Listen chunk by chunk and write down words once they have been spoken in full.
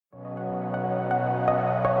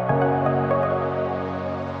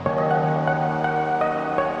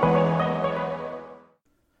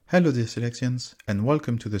Hello dear Silexians, and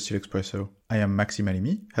welcome to the SILEXpresso. I am Maxime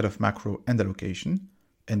Alimi, Head of Macro Allocation,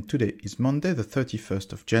 and today is Monday the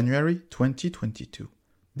 31st of January 2022.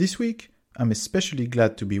 This week, I'm especially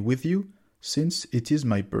glad to be with you since it is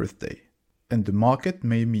my birthday, and the market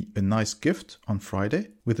made me a nice gift on Friday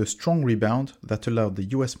with a strong rebound that allowed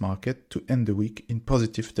the US market to end the week in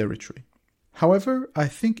positive territory. However, I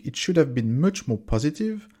think it should have been much more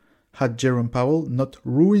positive had Jerome Powell not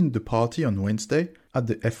ruined the party on Wednesday at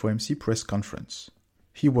the FOMC press conference.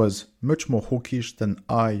 He was much more hawkish than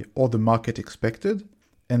I or the market expected,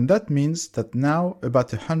 and that means that now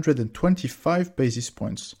about 125 basis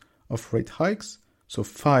points of rate hikes, so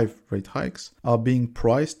 5 rate hikes, are being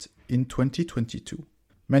priced in 2022.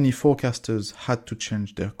 Many forecasters had to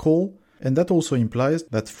change their call, and that also implies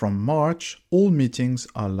that from March, all meetings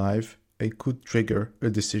are live and could trigger a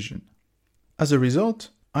decision. As a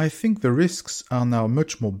result, I think the risks are now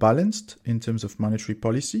much more balanced in terms of monetary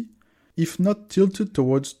policy, if not tilted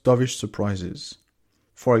towards dovish surprises.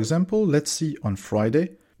 For example, let's see on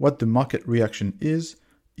Friday what the market reaction is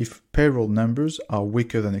if payroll numbers are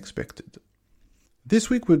weaker than expected. This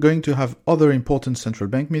week we're going to have other important central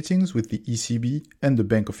bank meetings with the ECB and the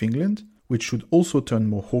Bank of England, which should also turn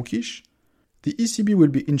more hawkish. The ECB will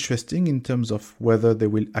be interesting in terms of whether they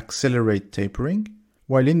will accelerate tapering,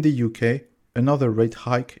 while in the UK, another rate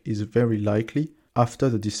hike is very likely after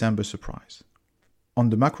the December surprise. On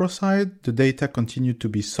the macro side, the data continued to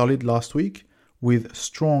be solid last week, with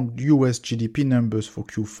strong US GDP numbers for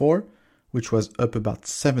Q4, which was up about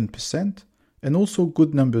 7%, and also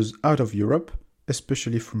good numbers out of Europe,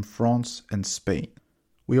 especially from France and Spain.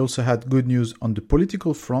 We also had good news on the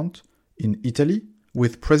political front in Italy,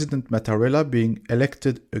 with President Mattarella being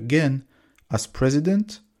elected again as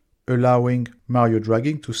president, allowing Mario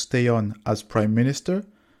Draghi to stay on as Prime Minister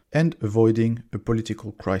and avoiding a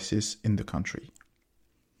political crisis in the country.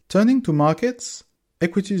 Turning to markets,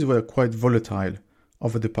 equities were quite volatile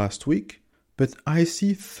over the past week, but I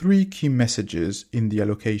see 3 key messages in the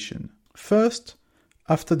allocation. First,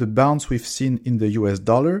 after the bounce we've seen in the US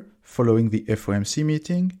dollar following the FOMC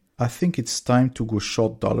meeting, I think it's time to go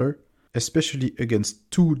short dollar, especially against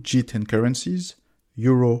 2 G10 currencies,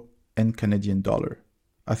 Euro and Canadian dollar.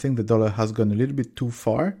 I think the dollar has gone a little bit too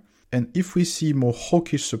far, and if we see more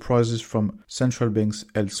hawkish surprises from central banks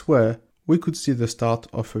elsewhere, we could see the start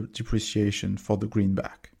of a depreciation for the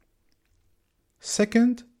greenback.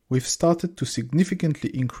 Second, we've started to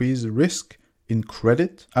significantly increase risk in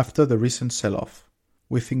credit after the recent sell-off.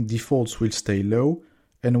 We think defaults will stay low,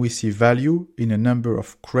 and we see value in a number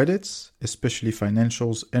of credits, especially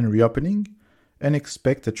financials and reopening, and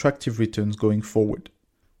expect attractive returns going forward.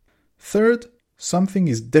 Third, something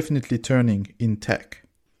is definitely turning in tech.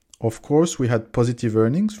 Of course, we had positive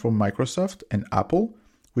earnings from Microsoft and Apple,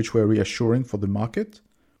 which were reassuring for the market,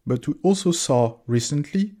 but we also saw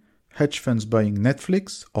recently hedge funds buying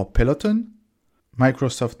Netflix or Peloton,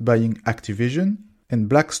 Microsoft buying Activision, and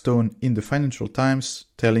Blackstone in the Financial Times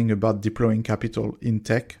telling about deploying capital in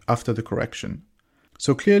tech after the correction.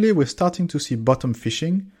 So clearly we're starting to see bottom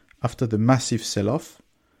fishing after the massive sell-off,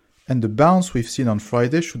 and the bounce we've seen on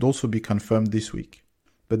Friday should also be confirmed this week.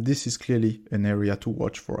 But this is clearly an area to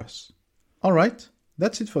watch for us. Alright,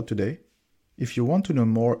 that's it for today. If you want to know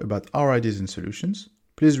more about our ideas and solutions,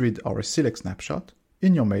 please read our Select Snapshot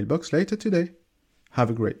in your mailbox later today.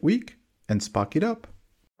 Have a great week and spark it up!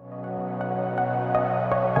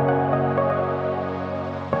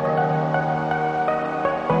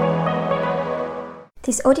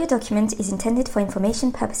 This audio document is intended for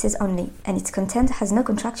information purposes only, and its content has no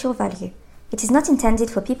contractual value. It is not intended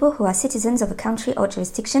for people who are citizens of a country or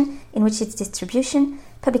jurisdiction in which its distribution,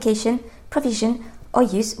 publication, provision, or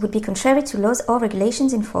use would be contrary to laws or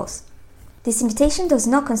regulations in force. This invitation does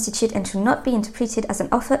not constitute and should not be interpreted as an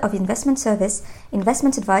offer of investment service,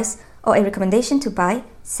 investment advice, or a recommendation to buy,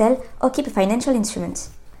 sell, or keep a financial instrument.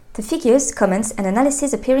 The figures, comments, and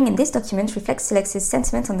analysis appearing in this document reflect Silex's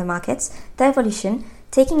sentiment on the markets, their evolution,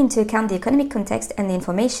 taking into account the economic context and the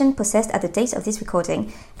information possessed at the date of this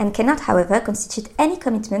recording, and cannot, however, constitute any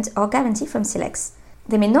commitment or guarantee from Silex.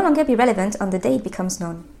 They may no longer be relevant on the day it becomes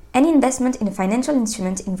known. Any investment in a financial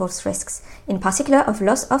instrument involves risks, in particular of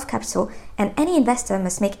loss of capital, and any investor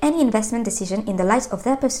must make any investment decision in the light of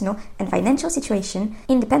their personal and financial situation,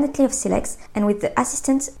 independently of Silex, and with the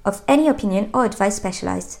assistance of any opinion or advice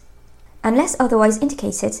specialized. Unless otherwise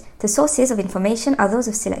indicated, the sources of information are those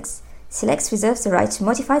of Silex. Silex reserves the right to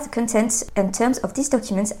modify the contents and terms of these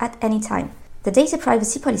documents at any time. The data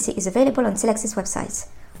privacy policy is available on Silex's website.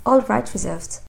 All rights reserved.